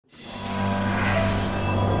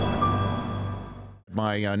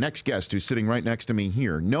my next guest, who's sitting right next to me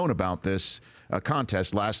here, known about this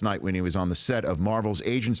contest last night when he was on the set of Marvel's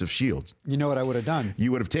Agents of S.H.I.E.L.D. You know what I would have done?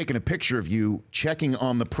 You would have taken a picture of you checking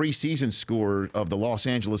on the preseason score of the Los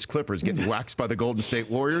Angeles Clippers getting waxed by the Golden State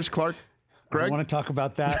Warriors, Gregg? I want to talk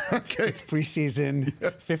about that. Okay. It's preseason,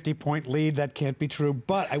 50-point lead. That can't be true.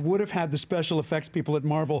 But I would have had the special effects people at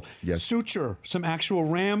Marvel suture some actual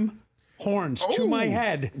ram horns to my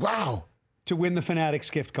head. Wow. To win the Fanatics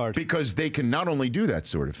gift card. Because they can not only do that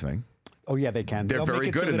sort of thing. Oh, yeah, they can. They'll very make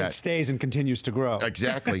it good so at that it stays and continues to grow.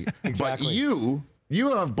 Exactly. Exactly. But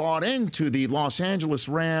you have bought into the Los Angeles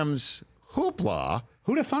Rams hoopla.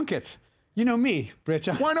 Who'd have thunk it? You know me, Rich.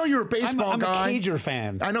 Well, I know you're a baseball guy. I'm a Cager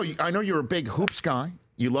fan. I know you're a big hoops guy.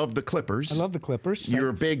 You love the Clippers. I love the Clippers. You're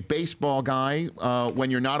a big baseball guy when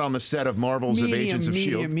you're not on the set of Marvel's Agents of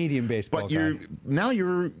S.H.I.E.L.D. Medium baseball guy. But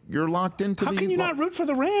you're locked into How can you not root for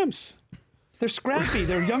the Rams? They're scrappy.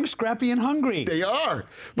 They're young, scrappy, and hungry. They are.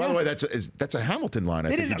 By the way, that's a Hamilton line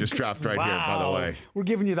I think you just dropped right here, by the way. We're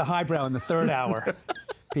giving you the highbrow in the third hour,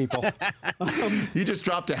 people. You just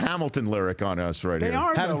dropped a Hamilton lyric on us right here. They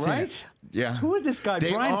are, though, right? Yeah. Who is this guy?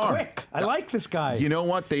 Brian Quick. I like this guy. You know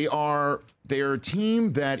what? They're a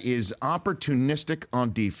team that is opportunistic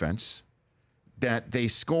on defense, that they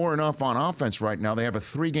score enough on offense right now. They have a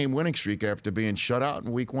 3-game winning streak after being shut out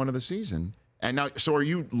in week 1 of the season. And now, so are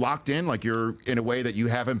you locked in, like you're in a way that you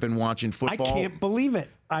haven't been watching football? I can't believe it.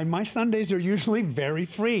 My Sundays are usually very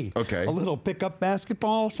free. Okay. A little pickup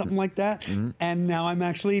basketball, something like that. Mm-hmm. And now I'm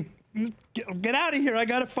actually, get out of here. I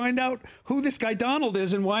got to find out who this guy Donald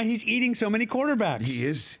is and why he's eating so many quarterbacks. He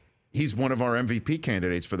is. He's one of our MVP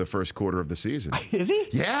candidates for the first quarter of the season. Is he?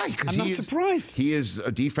 Yeah. I'm not surprised. He is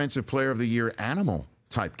a Defensive Player of the Year animal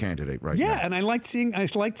type candidate right now. Yeah, and I liked seeing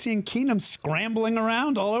Keenum scrambling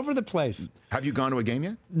around all over the place. Have you gone to a game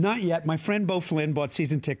yet? Not yet. My friend Bo Flynn bought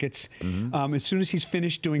season tickets. Mm-hmm. As soon as he's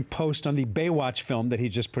finished doing post on the Baywatch film that he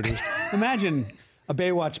just produced. Imagine a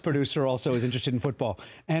Baywatch producer also is interested in football.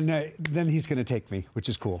 And then he's going to take me, which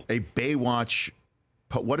is cool. A Baywatch,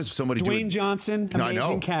 what is somebody doing? Dwayne Johnson,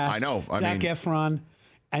 amazing cast. I know. Zac Efron.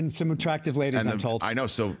 And some attractive ladies, I'm told. I know.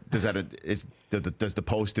 So does the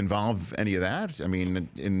post involve any of that? I mean,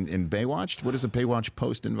 in Baywatch, what does a Baywatch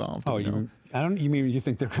post involve? Oh, you mean you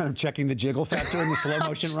think they're kind of checking the jiggle factor in the slow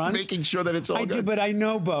motion just runs? Making sure that it's all good. I do, but I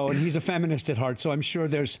know Bo, and he's a feminist at heart, so I'm sure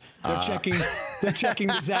they're checking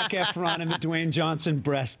the Zac Efron and the Dwayne Johnson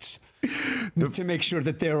breasts. To make sure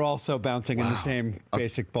that they're also bouncing in the same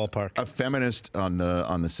basic ballpark. A feminist on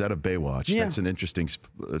the set of Baywatch. Yeah. That's an interesting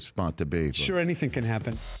spot to be. Sure, anything can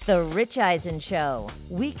happen. The Rich Eisen Show,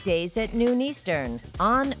 weekdays at noon Eastern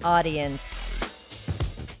on Audience.